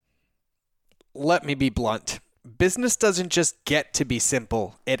Let me be blunt. Business doesn't just get to be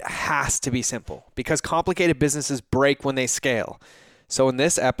simple. It has to be simple because complicated businesses break when they scale. So in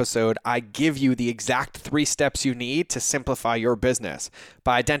this episode, I give you the exact 3 steps you need to simplify your business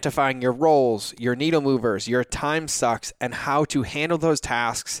by identifying your roles, your needle movers, your time sucks, and how to handle those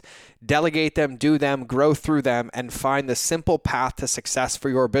tasks, delegate them, do them, grow through them, and find the simple path to success for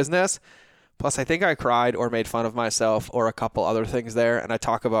your business. Plus, I think I cried or made fun of myself or a couple other things there. And I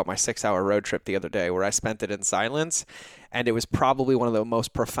talk about my 6-hour road trip the other day where I spent it in silence. And it was probably one of the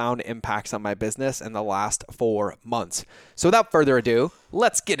most profound impacts on my business in the last 4 months. So without further ado,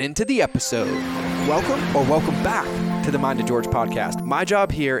 let's get into the episode. Welcome back to the Mind of George podcast. My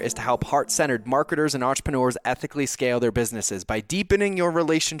job here is to help heart-centered marketers and entrepreneurs ethically scale their businesses by deepening your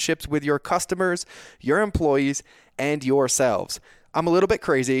relationships with your customers, your employees, and yourselves. I'm a little bit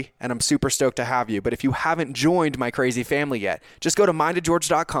crazy and I'm super stoked to have you. But if you haven't joined my crazy family yet, just go to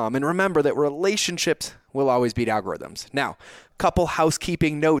mindofgeorge.com and remember that relationships will always beat algorithms. Now, couple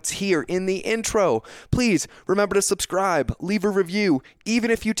housekeeping notes here in the intro. Please remember to subscribe, leave a review.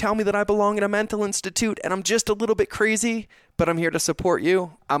 Even if you tell me that I belong in a mental institute and I'm just a little bit crazy, but I'm here to support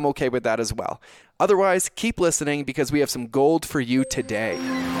you, I'm okay with that as well. Otherwise, keep listening because we have some gold for you today.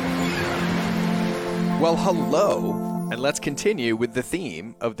 Well, hello. And let's continue with the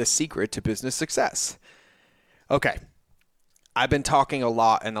theme of the secret to business success. Okay, I've been talking a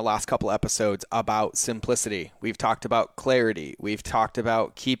lot in the last couple episodes about simplicity. We've talked about clarity. We've talked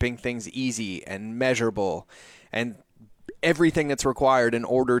about keeping things easy and measurable and everything that's required in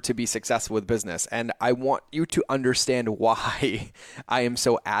order to be successful with business. And I want you to understand why I am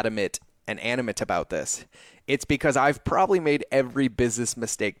so adamant and animate about this. It's because I've probably made every business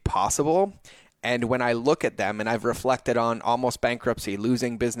mistake possible. And when I look at them and I've reflected on almost bankruptcy,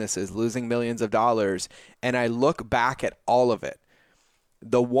 losing businesses, losing millions of dollars, and I look back at all of it,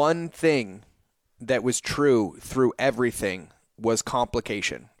 the one thing that was true through everything was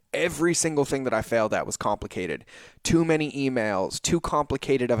complication. Every single thing that I failed at was complicated. Too many emails, too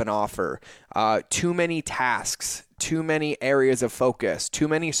complicated of an offer, too many tasks, too many areas of focus, too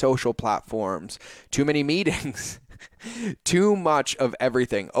many social platforms, too many meetings. Too much of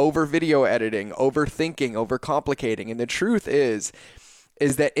everything, over video editing, overthinking, overcomplicating. And the truth is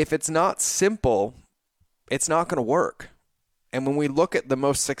that if it's not simple, it's not going to work. And when we look at the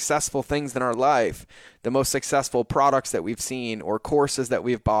most successful things in our life, the most successful products that we've seen or courses that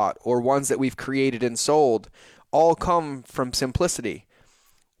we've bought or ones that we've created and sold, all come from simplicity.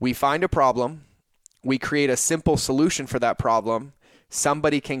 We find a problem, we create a simple solution for that problem.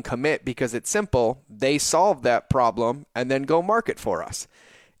 Somebody can commit because it's simple, they solve that problem and then go market for us.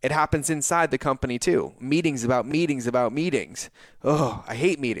 It happens inside the company too. Meetings about meetings about meetings. Oh, I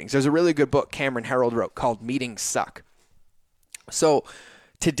hate meetings. There's a really good book Cameron Herold wrote called Meetings Suck. So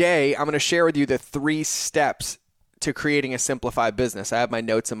today I'm going to share with you the 3 steps to creating a simplified business. I have my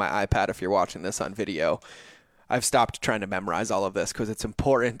notes in my iPad if you're watching this on video. I've stopped trying to memorize all of this because it's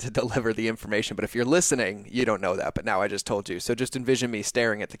important to deliver the information. But if you're listening, you don't know that. But now I just told you. So just envision me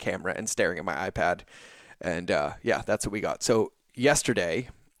staring at the camera and staring at my iPad. And yeah, that's what we got. So yesterday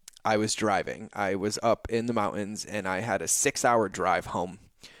I was driving. I was up in the mountains and I had a 6-hour drive home.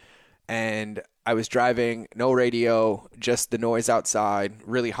 And I was driving, no radio, just the noise outside,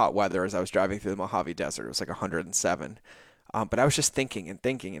 really hot weather as I was driving through the Mojave Desert. It was like 107. But I was just thinking.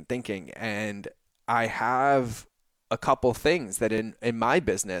 And I have a couple things that in my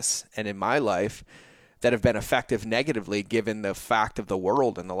business and in my life that have been effective negatively given the fact of the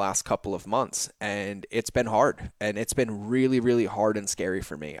world in the last couple of months. And it's been hard. And it's been really, really hard and scary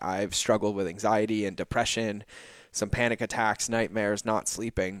for me. I've struggled with anxiety and depression, some panic attacks, nightmares, not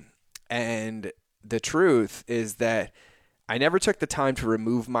sleeping. And the truth is that I never took the time to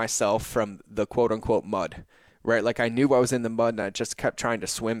remove myself from the quote unquote mud. Right? Like I knew I was in the mud and I just kept trying to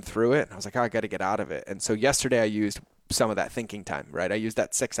swim through it. And I was like, oh, I got to get out of it. And so yesterday I used some of that thinking time, right? I used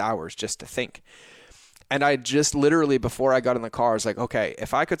that 6 hours just to think. And I just literally, before I got in the car, I was like, okay,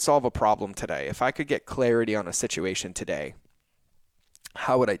 if I could solve a problem today, if I could get clarity on a situation today,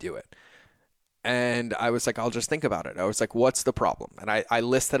 how would I do it? And I was like, I'll just think about it. I was like, what's the problem? And I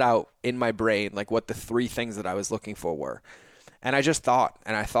listed out in my brain, like what the 3 things that I was looking for were. And I just thought,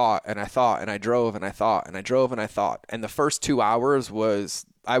 and I thought, and I thought, and I drove, and I thought, and I drove, and I thought. And the first 2 hours was,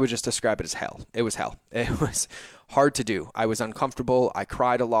 I would just describe it as hell. It was hell. It was hard to do. I was uncomfortable. I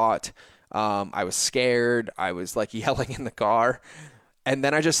cried a lot. I was scared. I was like yelling in the car. And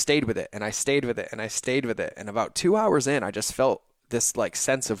then I just stayed with it, and I stayed with it, and I stayed with it. And about 2 hours in, I just felt this like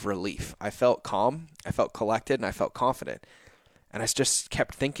sense of relief. I felt calm. I felt collected, and I felt confident. And I just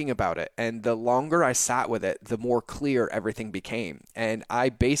kept thinking about it. And the longer I sat with it, the more clear everything became. And I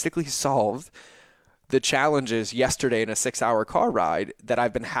basically solved the challenges yesterday in a 6-hour car ride that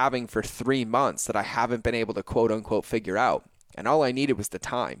I've been having for 3 months that I haven't been able to quote unquote figure out. And all I needed was the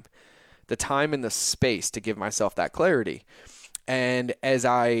time and the space to give myself that clarity. And as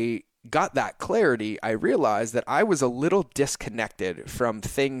I got that clarity, I realized that I was a little disconnected from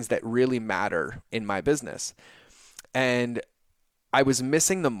things that really matter in my business. And I was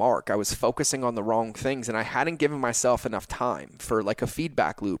missing the mark. I was focusing on the wrong things, and I hadn't given myself enough time for like a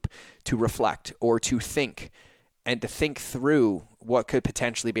feedback loop to reflect or to think and to think through what could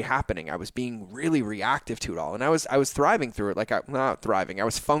potentially be happening. I was being really reactive to it all, and I was thriving through it. Not thriving. I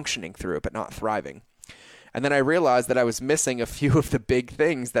was functioning through it, but not thriving. And then I realized that I was missing a few of the big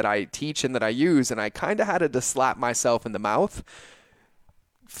things that I teach and that I use, and I kind of had to slap myself in the mouth,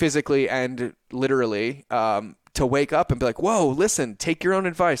 physically and literally, to wake up and be like, whoa, listen, take your own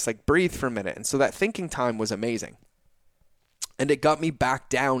advice, like breathe for a minute. And so that thinking time was amazing. And it got me back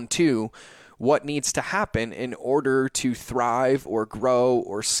down to what needs to happen in order to thrive or grow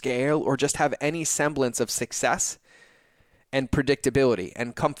or scale or just have any semblance of success and predictability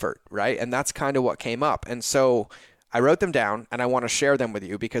and comfort, right? And that's kind of what came up. And so I wrote them down and I want to share them with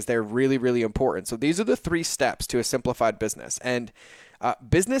you because they're really, really important. So these are the 3 steps to a simplified business. And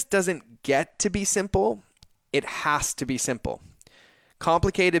business doesn't get to be simple. It has to be simple.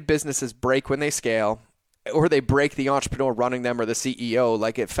 Complicated businesses break when they scale, or they break the entrepreneur running them or the CEO,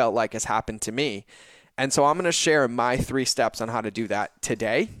 like it felt like has happened to me. And so I'm going to share my 3 steps on how to do that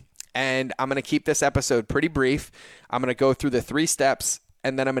today. And I'm going to keep this episode pretty brief. I'm going to go through the 3 steps,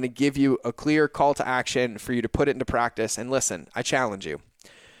 and then I'm going to give you a clear call to action for you to put it into practice. And listen, I challenge you.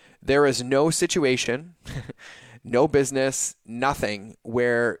 There is no situation, no business, nothing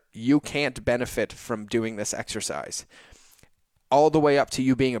where you can't benefit from doing this exercise. All the way up to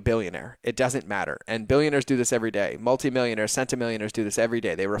you being a billionaire. It doesn't matter. And billionaires do this every day. Multimillionaires, centimillionaires do this every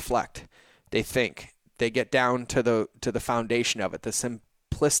day. They reflect. They think. They get down to the foundation of it, the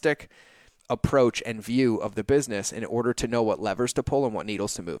simplistic approach and view of the business in order to know what levers to pull and what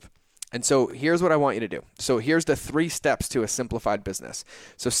needles to move. And so here's what I want you to do. So here's the 3 steps to a simplified business.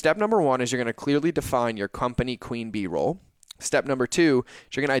 So step number 1 is you're going to clearly define your company queen bee role. Step number 2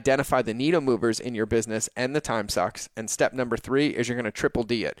 is you're going to identify the needle movers in your business and the time sucks. And step number 3 is you're going to triple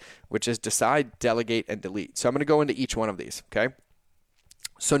D it, which is decide, delegate, and delete. So I'm going to go into each one of these, okay?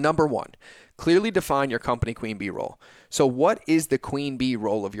 So number 1, clearly define your company queen bee role. So what is the queen bee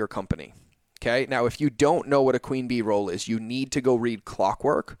role of your company? Okay. Now, if you don't know what a queen bee role is, you need to go read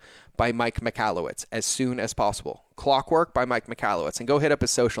Clockwork by Mike Michalowicz as soon as possible. Clockwork by Mike Michalowicz. And go hit up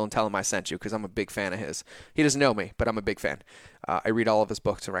his social and tell him I sent you because I'm a big fan of his. He doesn't know me, but I'm a big fan. I read all of his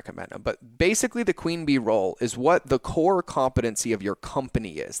books and recommend them. But basically, the queen bee role is what the core competency of your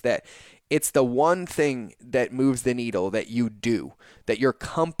company is. That it's the one thing that moves the needle that you do, that your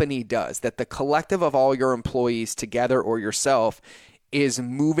company does, that the collective of all your employees together or yourself is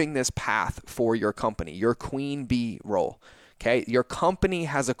moving this path for your company, your queen bee role. Okay. Your company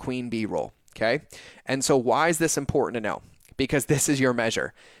has a queen bee role. Okay. And so why is this important to know? Because this is your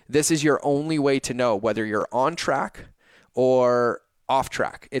measure. This is your only way to know whether you're on track or off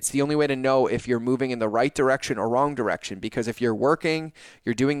track. It's the only way to know if you're moving in the right direction or wrong direction. Because if you're working,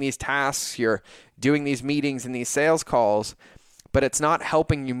 you're doing these tasks, you're doing these meetings and these sales calls, but it's not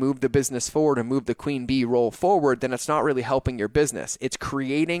helping you move the business forward and move the queen bee role forward, then it's not really helping your business. It's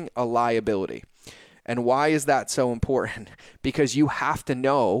creating a liability. And why is that so important? Because you have to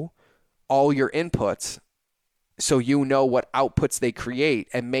know all your inputs so you know what outputs they create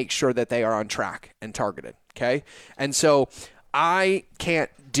and make sure that they are on track and targeted. Okay. And so I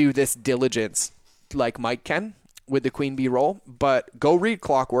can't do this diligence like Mike can with the queen bee role, but go read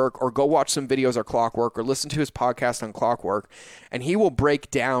Clockwork or go watch some videos on Clockwork or listen to his podcast on Clockwork, and he will break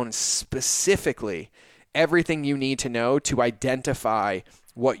down specifically everything you need to know to identify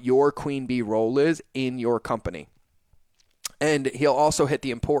what your queen bee role is in your company. And he'll also hit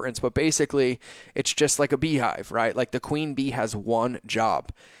the importance, but basically it's just like a beehive, right? Like the queen bee has one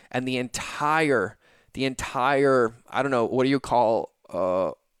job, and the entire, I don't know, what do you call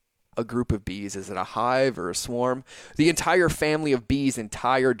a group of bees? Is it a hive or a swarm? The entire family of bees'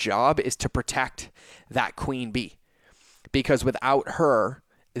 entire job is to protect that queen bee, because without her,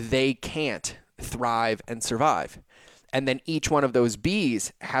 they can't thrive and survive. And then each one of those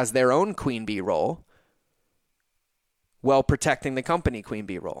bees has their own queen bee role while protecting the company queen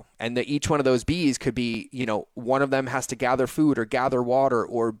bee role. And each one of those bees could be, one of them has to gather food or gather water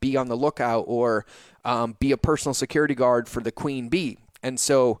or be on the lookout or be a personal security guard for the queen bee. And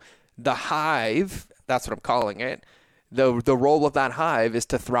so the hive, that's what I'm calling it, The role of that hive is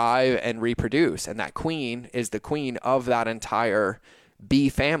to thrive and reproduce. And that queen is the queen of that entire bee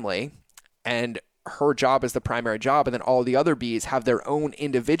family. And her job is the primary job. And then all the other bees have their own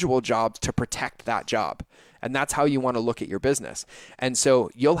individual jobs to protect that job. And that's how you want to look at your business. And so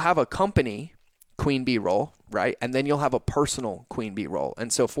you'll have a company queen bee role, right? And then you'll have a personal queen bee role.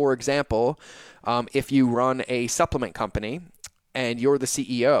 And so, for example, if you run a supplement company and you're the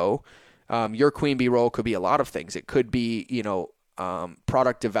CEO, your queen bee role could be a lot of things. It could be,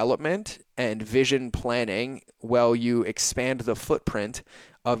 product development and vision planning while you expand the footprint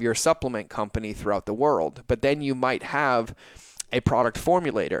of your supplement company throughout the world. But then you might have a product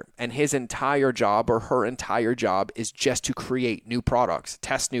formulator, and his entire job or her entire job is just to create new products,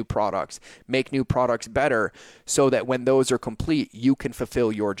 test new products, make new products better, so that when those are complete, you can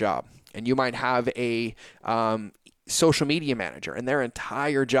fulfill your job. And you might have a social media manager, and their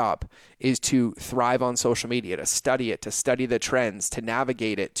entire job is to thrive on social media, to study it, to study the trends, to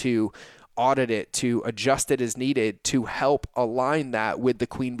navigate it, to audit it, to adjust it as needed, to help align that with the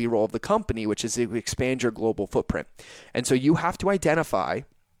queen bee role of the company, which is to expand your global footprint. And so you have to identify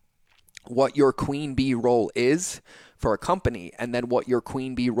what your queen bee role is for a company, and then what your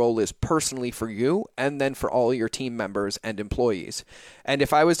queen bee role is personally for you, and then for all your team members and employees. And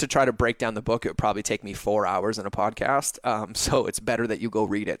if I was to try to break down the book, it would probably take me 4 hours in a podcast. So it's better that you go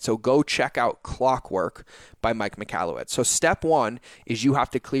read it. So go check out Clockwork by Mike Michalowicz. So step one is you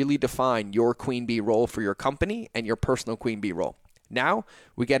have to clearly define your queen bee role for your company and your personal queen bee role. Now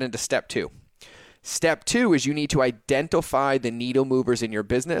we get into step two. Step two is you need to identify the needle movers in your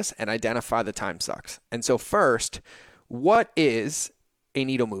business and identify the time sucks. And so first, what is a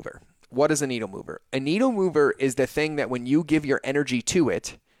needle mover? What is a needle mover? A needle mover is the thing that when you give your energy to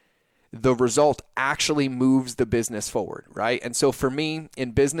it, the result actually moves the business forward, right? And so for me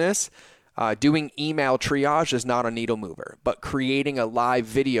in business, doing email triage is not a needle mover, but creating a live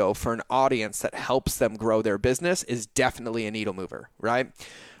video for an audience that helps them grow their business is definitely a needle mover, right?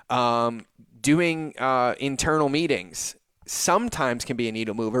 Doing internal meetings sometimes can be a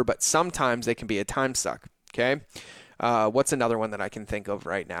needle mover, but sometimes they can be a time suck, okay? What's another one that I can think of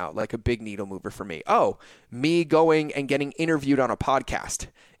right now, like a big needle mover for me? Oh, me going and getting interviewed on a podcast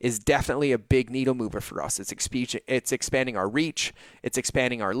is definitely a big needle mover for us. It's expanding our reach. It's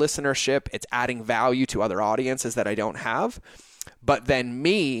expanding our listenership. It's adding value to other audiences that I don't have. But then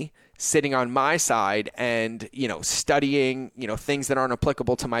me sitting on my side and, studying, things that aren't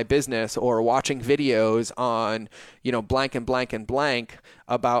applicable to my business, or watching videos on, blank and blank and blank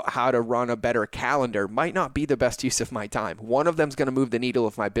about how to run a better calendar might not be the best use of my time. One of them is going to move the needle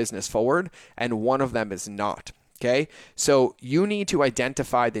of my business forward, and one of them is not. Okay. So you need to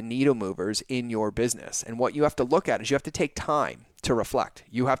identify the needle movers in your business. And what you have to look at is you have to take time to reflect.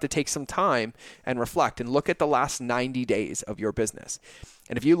 You have to take some time and reflect and look at the last 90 days of your business.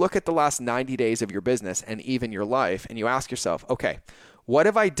 And if you look at the last 90 days of your business and even your life, and you ask yourself, okay, what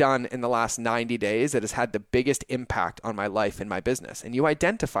have I done in the last 90 days that has had the biggest impact on my life and my business? And you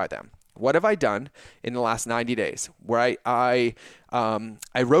identify them. What have I done in the last 90 days? Where I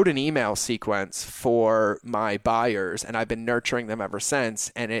wrote an email sequence for my buyers, and I've been nurturing them ever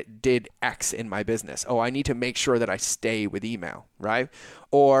since, and it did X in my business. Oh, I need to make sure that I stay with email, right?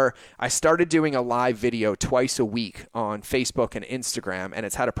 Or I started doing a live video twice a week on Facebook and Instagram, and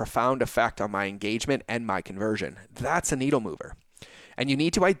it's had a profound effect on my engagement and my conversion. That's a needle mover. And you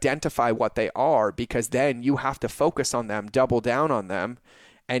need to identify what they are, because then you have to focus on them, double down on them,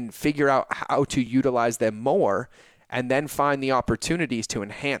 and figure out how to utilize them more, and then find the opportunities to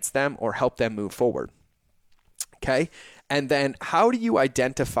enhance them or help them move forward. Okay? And then how do you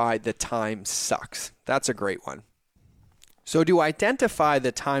identify the time sucks? That's a great one. So to identify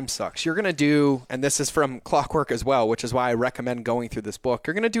the time sucks, you're going to do, and this is from Clockwork as well, which is why I recommend going through this book,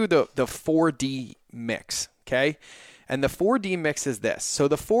 you're going to do the 4D mix, okay? And the 4D mix is this. So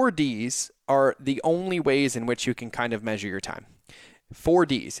the 4Ds are the only ways in which you can kind of measure your time.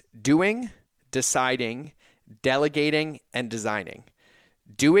 4Ds: doing, deciding, delegating, and designing.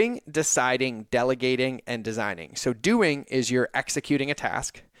 Doing, deciding, delegating, and designing. So doing is you're executing a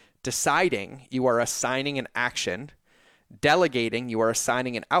task. Deciding, you are assigning an action. Delegating, you are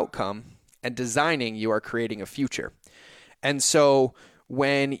assigning an outcome. And designing, you are creating a future. And so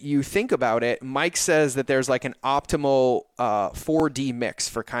when you think about it, Mike says that there's like an optimal 4D mix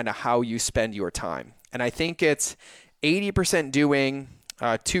for kind of how you spend your time. And I think it's 80% doing,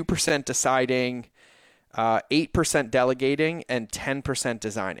 2% deciding, 8% delegating, and 10%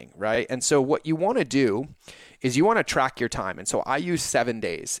 designing, right? And so what you want to do is you want to track your time. And so I use 7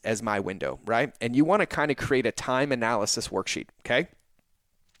 days as my window, right? And you want to kind of create a time analysis worksheet, okay?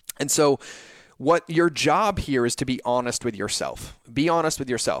 And so what your job here is to be honest with yourself. Be honest with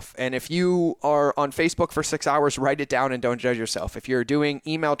yourself. And if you are on Facebook for 6 hours, write it down and don't judge yourself. If you're doing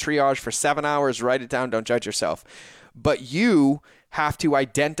email triage for 7 hours, write it down, don't judge yourself. But you have to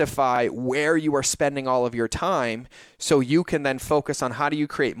identify where you are spending all of your time so you can then focus on how do you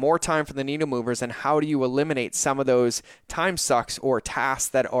create more time for the needle movers and how do you eliminate some of those time sucks or tasks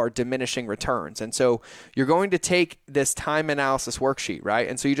that are diminishing returns. And so you're going to take this time analysis worksheet, right?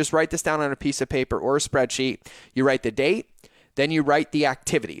 And so you just write this down on a piece of paper or a spreadsheet. You write the date, then you write the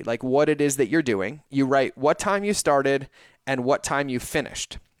activity, like what it is that you're doing. You write what time you started and what time you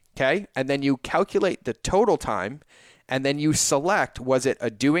finished, okay? And then you calculate the total time. And then you select, was it a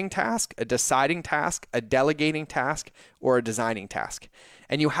doing task, a deciding task, a delegating task, or a designing task?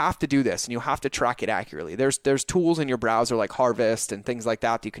 And you have to do this and you have to track it accurately. There's tools in your browser like Harvest and things like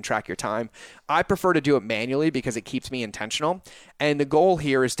that you can track your time. I prefer to do it manually because it keeps me intentional. And the goal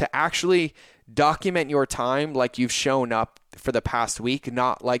here is to actually document your time like you've shown up for the past week,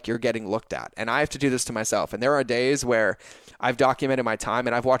 not like you're getting looked at. And I have to do this to myself. And there are days where I've documented my time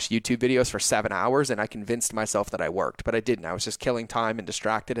and I've watched YouTube videos for 7 hours and I convinced myself that I worked, but I didn't. I was just killing time and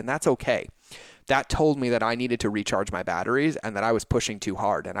distracted, and that's okay. That told me that I needed to recharge my batteries and that I was pushing too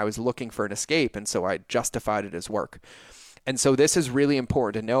hard and I was looking for an escape, and so I justified it as work. And so this is really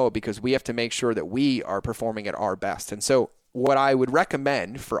important to know because we have to make sure that we are performing at our best. And so what I would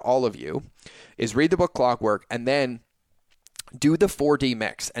recommend for all of you is read the book Clockwork and then do the 4D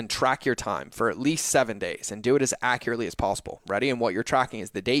mix and track your time for at least 7 days and do it as accurately as possible. Ready? And what you're tracking is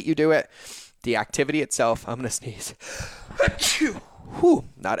the date you do it, the activity itself. I'm going to sneeze.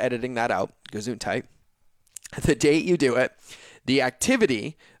 Not editing that out. Gesundheit. The date you do it, the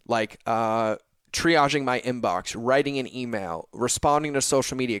activity like triaging my inbox, writing an email, responding to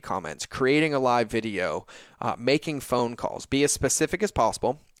social media comments, creating a live video, making phone calls. Be as specific as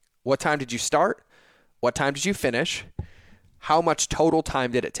possible. What time did you start? What time did you finish? How much total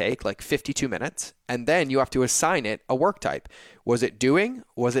time did it take? Like 52 minutes. And then you have to assign it a work type. Was it doing?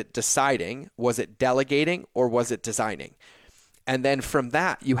 Was it deciding? Was it delegating? Or was it designing? And then from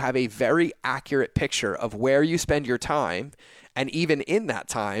that, you have a very accurate picture of where you spend your time. And even in that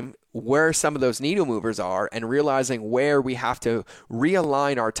time, where some of those needle movers are, and realizing where we have to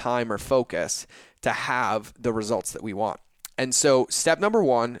realign our time or focus to have the results that we want. And so step number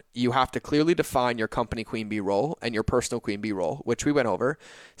 1, you have to clearly define your company queen bee role and your personal queen bee role, which we went over.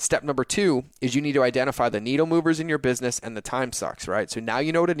 Step number 2 is you need to identify the needle movers in your business and the time sucks, right? So now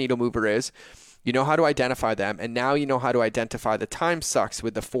you know what a needle mover is. You know how to identify them, and now you know how to identify the time sucks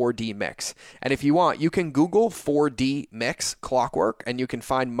with the 4D mix. And if you want, you can Google 4D mix Clockwork, and you can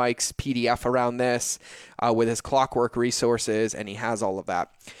find Mike's PDF around this with his Clockwork resources, and he has all of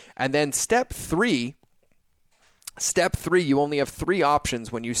that. And then step 3, you only have 3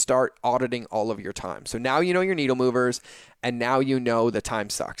 options when you start auditing all of your time. So now you know your needle movers, and now you know the time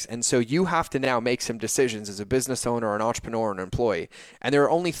sucks. And so you have to now make some decisions as a business owner or an entrepreneur or an employee. And there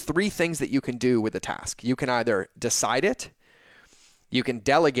are only 3 things that you can do with a task. You can either decide it, you can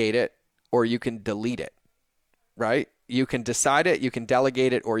delegate it, or you can delete it, right? You can decide it, you can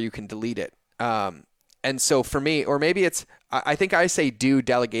delegate it, or you can delete it. And so for me, or maybe it's, I think I say do,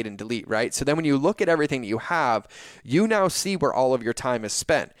 delegate, and delete, right? So then when you look at everything that you have, you now see where all of your time is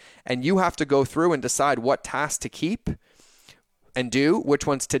spent. And you have to go through and decide what tasks to keep and do, which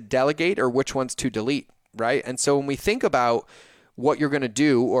ones to delegate, or which ones to delete, right? And so when we think about what you're going to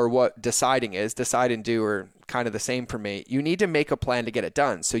do, or what deciding is, decide and do are kind of the same for me, you need to make a plan to get it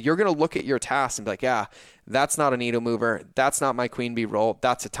done. So you're going to look at your tasks and be like, yeah, that's not a needle mover. That's not my queen bee role.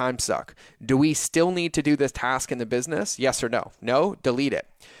 That's a time suck. Do we still need to do this task in the business? Yes or no? No? Delete it.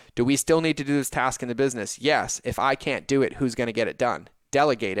 Do we still need to do this task in the business? Yes. If I can't do it, who's going to get it done?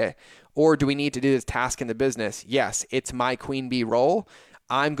 Delegate it. Or do we need to do this task in the business? Yes. It's my queen bee role.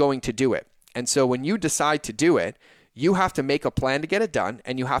 I'm going to do it. And so when you decide to do it, you have to make a plan to get it done,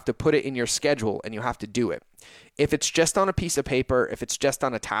 and you have to put it in your schedule, and you have to do it. If it's just on a piece of paper, if it's just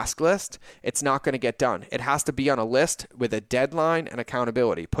on a task list, it's not going to get done. It has to be on a list with a deadline and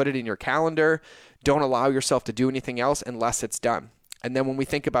accountability. Put it in your calendar. Don't allow yourself to do anything else unless it's done. And then when we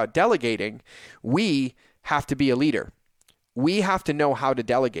think about delegating, we have to be a leader. We have to know how to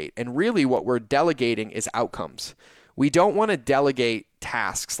delegate. And really what we're delegating is outcomes. We don't want to delegate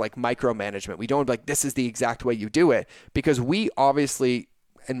tasks like micromanagement. We don't like, this is the exact way you do it, because we obviously,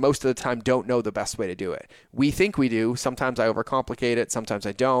 and most of the time, don't know the best way to do it. We think we do. Sometimes I overcomplicate it. Sometimes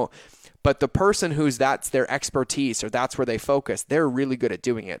I don't. But the person that's their expertise, or that's where they focus, they're really good at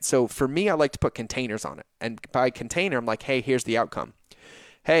doing it. So for me, I like to put containers on it. And by container, I'm like, hey, here's the outcome.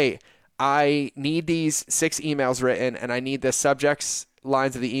 Hey, I need these 6 emails written, and I need the subjects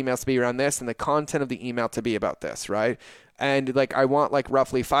lines of the emails to be around this and the content of the email to be about this, right? And like, I want like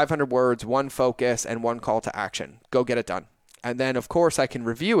roughly 500 words, one focus, and one call to action. Go get it done. And then of course I can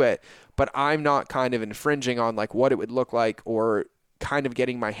review it, but I'm not kind of infringing on like what it would look like or kind of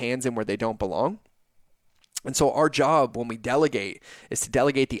getting my hands in where they don't belong. And so our job when we delegate is to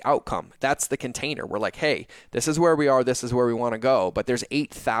delegate the outcome. That's the container. We're like, hey, this is where we are. This is where we want to go. But there's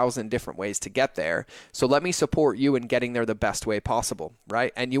 8,000 different ways to get there. So let me support you in getting there the best way possible,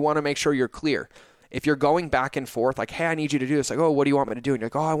 right? And you want to make sure you're clear. If you're going back and forth, like, hey, I need you to do this. Like, oh, what do you want me to do? And you're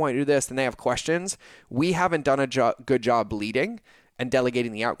like, oh, I want you to do this. And they have questions. We haven't done a good job leading and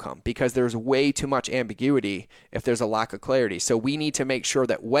delegating the outcome because there's way too much ambiguity if there's a lack of clarity. So we need to make sure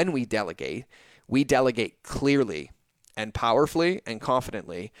that when we delegate clearly and powerfully and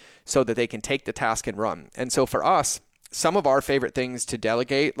confidently so that they can take the task and run. And so for us, some of our favorite things to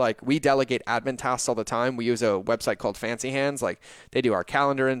delegate, like we delegate admin tasks all the time. We use a website called Fancy Hands. Like they do our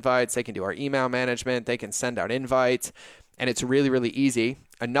calendar invites, they can do our email management, they can send out invites, and it's really, really easy.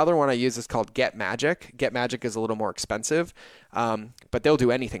 Another one I use is called Get Magic. Get Magic is a little more expensive, but they'll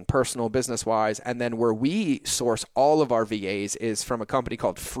do anything personal, business-wise. And then where we source all of our VAs is from a company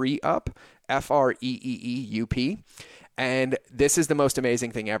called FreeUp, FREEEUP. And this is the most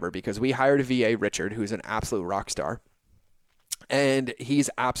amazing thing ever because we hired a VA, Richard, who's an absolute rock star. And he's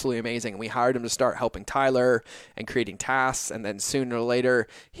absolutely amazing. We hired him to start helping Tyler and creating tasks. And then sooner or later,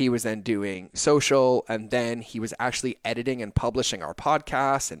 he was then doing social. And then he was actually editing and publishing our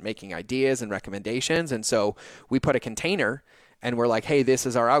podcasts and making ideas and recommendations. And so we put a container and we're like, hey, this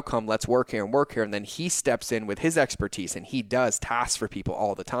is our outcome. Let's work here and work here. And then he steps in with his expertise and he does tasks for people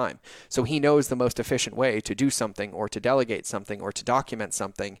all the time. So he knows the most efficient way to do something or to delegate something or to document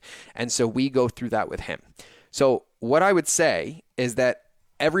something. And so we go through that with him. So what I would say is that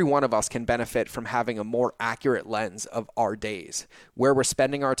every one of us can benefit from having a more accurate lens of our days, where we're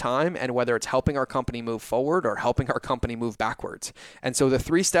spending our time and whether it's helping our company move forward or helping our company move backwards. And so the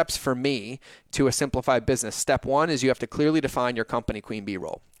 3 steps for me to a simplified business. Step 1 is you have to clearly define your company queen bee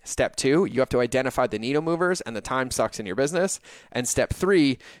role. Step 2, you have to identify the needle movers and the time sucks in your business. And step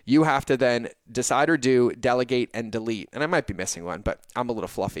 3, you have to then decide or do, delegate, and delete. And I might be missing one, but I'm a little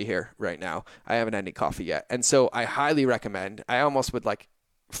fluffy here right now. I haven't had any coffee yet. And so I highly recommend, I almost would like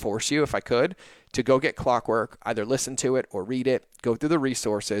force you, if I could, to go get Clockwork, either listen to it or read it, go through the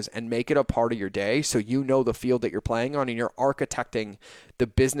resources and make it a part of your day so you know the field that you're playing on and you're architecting the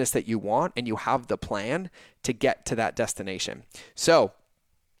business that you want and you have the plan to get to that destination. So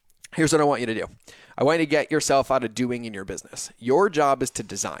here's what I want you to do. I want you to get yourself out of doing in your business. Your job is to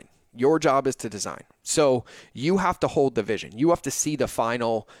design. Your job is to design. So you have to hold the vision. You have to see the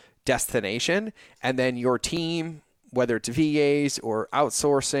final destination, and then your team, whether it's VAs or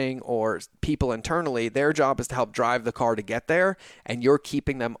outsourcing or people internally, their job is to help drive the car to get there, and you're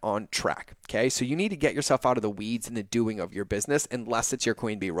keeping them on track. Okay, so you need to get yourself out of the weeds in the doing of your business unless it's your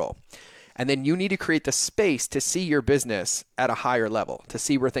queen bee role. And then you need to create the space to see your business at a higher level, to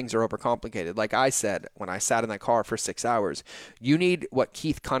see where things are overcomplicated. Like I said, when I sat in that car for 6 hours, you need what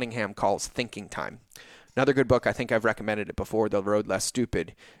Keith Cunningham calls thinking time. Another good book, I think I've recommended it before, The Road Less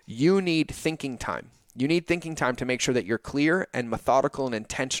Stupid. You need thinking time. You need thinking time to make sure that you're clear and methodical and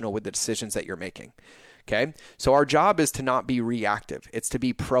intentional with the decisions that you're making. Okay? So our job is to not be reactive. It's to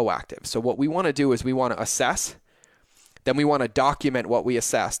be proactive. So what we want to do is we want to assess. Then we want to document what we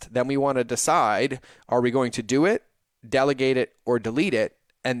assessed. Then we want to decide, are we going to do it, delegate it, or delete it?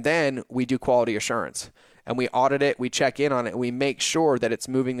 And then we do quality assurance. And we audit it, we check in on it, and we make sure that it's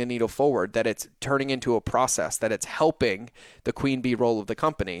moving the needle forward, that it's turning into a process, that it's helping the queen bee role of the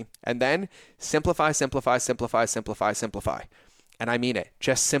company. And then simplify, simplify, simplify, simplify, simplify. And I mean it.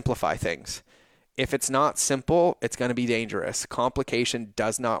 Just simplify things. If it's not simple, it's going to be dangerous. Complication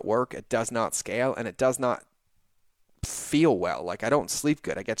does not work. It does not scale, and it does not feel well. Like I don't sleep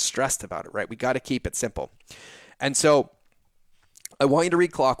good. I get stressed about it, right? We got to keep it simple. And so I want you to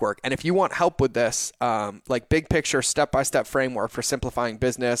read Clockwork. And if you want help with this, like big picture, step-by-step framework for simplifying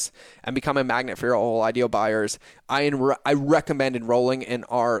business and become a magnet for your whole ideal buyers, I recommend enrolling in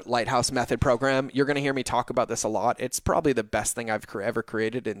our Lighthouse Method program. You're going to hear me talk about this a lot. It's probably the best thing I've ever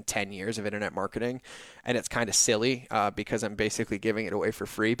created in 10 years of internet marketing. And it's kind of silly because I'm basically giving it away for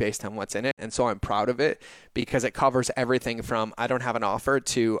free based on what's in it. And so I'm proud of it because it covers everything from I don't have an offer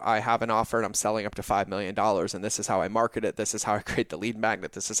to I have an offer and I'm selling up to $5 million. And this is how I market it. This is how I create the lead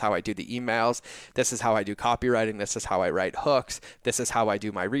magnet. This is how I do the emails. This is how I do copywriting. This is how I write hooks. This is how I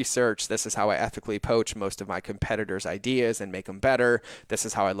do my research. This is how I ethically poach most of my competitors' ideas and make them better. This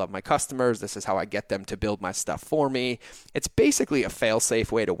is how I love my customers. This is how I get them to build my stuff for me. It's basically a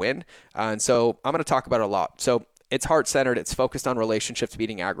fail-safe way to win. And so I'm going to talk about it a lot. So It's heart-centered. It's focused on relationships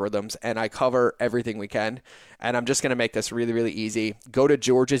beating algorithms, and I cover everything we can. And I'm just going to make this really, really easy. Go to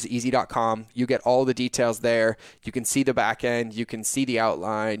georgeseasy.com. You get all the details there. You can see the back end. You can see the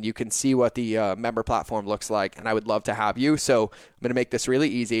outline. You can see what the member platform looks like, and I would love to have you. So I'm going to make this really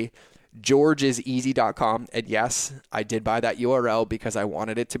easy. georgeseasy.com. And yes, I did buy that URL because I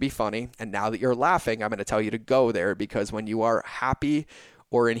wanted it to be funny. And now that you're laughing, I'm going to tell you to go there, because when you are happy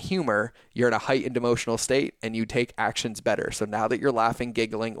or in humor, you're in a heightened emotional state and you take actions better. So now that you're laughing,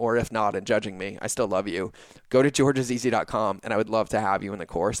 giggling, or if not, and judging me, I still love you. Go to georgeseasy.com, and I would love to have you in the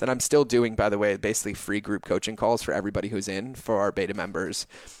course. And I'm still doing, by the way, basically free group coaching calls for everybody who's in, for our beta members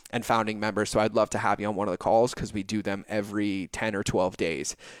and founding members. So I'd love to have you on one of the calls, because we do them every 10 or 12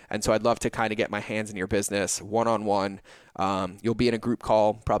 days. And so I'd love to kind of get my hands in your business one-on-one. You'll be in a group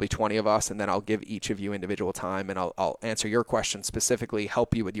call, probably 20 of us, and then I'll give each of you individual time, and I'll answer your questions specifically,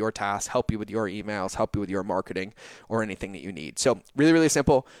 help you with your tasks, help you with your emails, help you with your marketing, or anything that you need. So really, really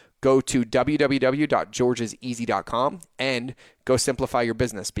simple. Go to www.georgeseasy.com and go simplify your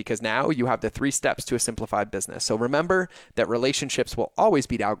business, because now you have the 3 steps to a simplified business. So remember that relationships will always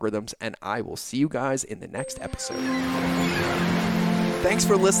beat algorithms, and I will see you guys in the next episode. Thanks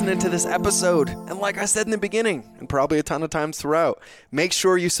for listening to this episode. And like I said in the beginning, and probably a ton of times throughout, make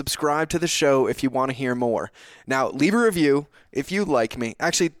sure you subscribe to the show if you want to hear more. Now, leave a review if you like me.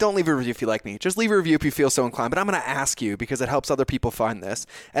 Actually, don't leave a review if you like me. Just leave a review if you feel so inclined. But I'm going to ask you, because it helps other people find this.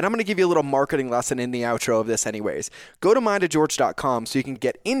 And I'm going to give you a little marketing lesson in the outro of this anyways. Go to mindofgeorge.com so you can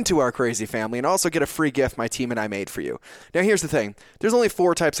get into our crazy family and also get a free gift my team and I made for you. Now, here's the thing. There's only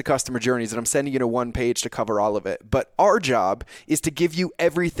 4 types of customer journeys, and I'm sending you to one page to cover all of it. But our job is to give you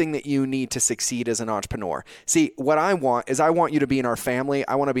everything that you need to succeed as an entrepreneur. See, what I want is I want you to be in our family.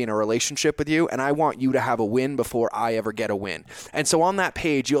 I want to be in a relationship with you, and I want you to have a win before I ever get a win. And so on that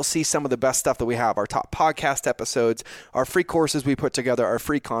page, you'll see some of the best stuff that we have, our top podcast episodes, our free courses we put together, our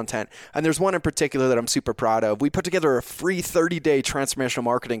free content. And there's one in particular that I'm super proud of. We put together a free 30-day transformational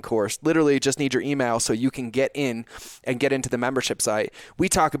marketing course. Literally just need your email so you can get in and get into the membership site. We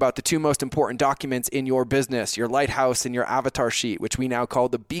talk about the 2 most important documents in your business, your lighthouse and your avatar sheet, which we now call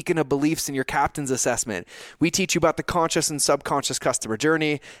the beacon of beliefs in your captain's assessment. We teach you about the conscious and subconscious customer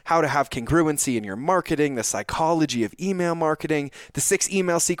journey, how to have congruency in your marketing, the psychology of email marketing, the 6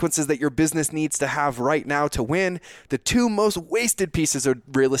 email sequences that your business needs to have right now to win, the 2 most wasted pieces of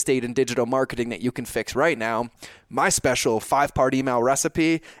real estate and digital marketing that you can fix right now, my special 5-part email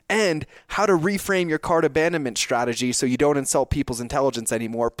recipe, and how to reframe your cart abandonment strategy so you don't insult people's intelligence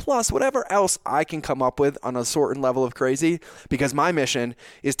anymore, plus whatever else I can come up with on a certain level of crazy, because my mission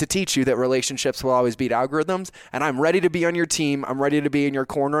is to teach you that relationships will always beat algorithms, and I'm ready to be on your team, I'm ready to be in your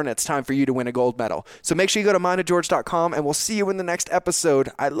corner, and it's time for you to win a gold medal. So make sure you go to mindofgeorge.com, and we'll see you in the next episode.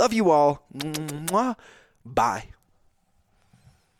 I love you all. Mwah. Bye.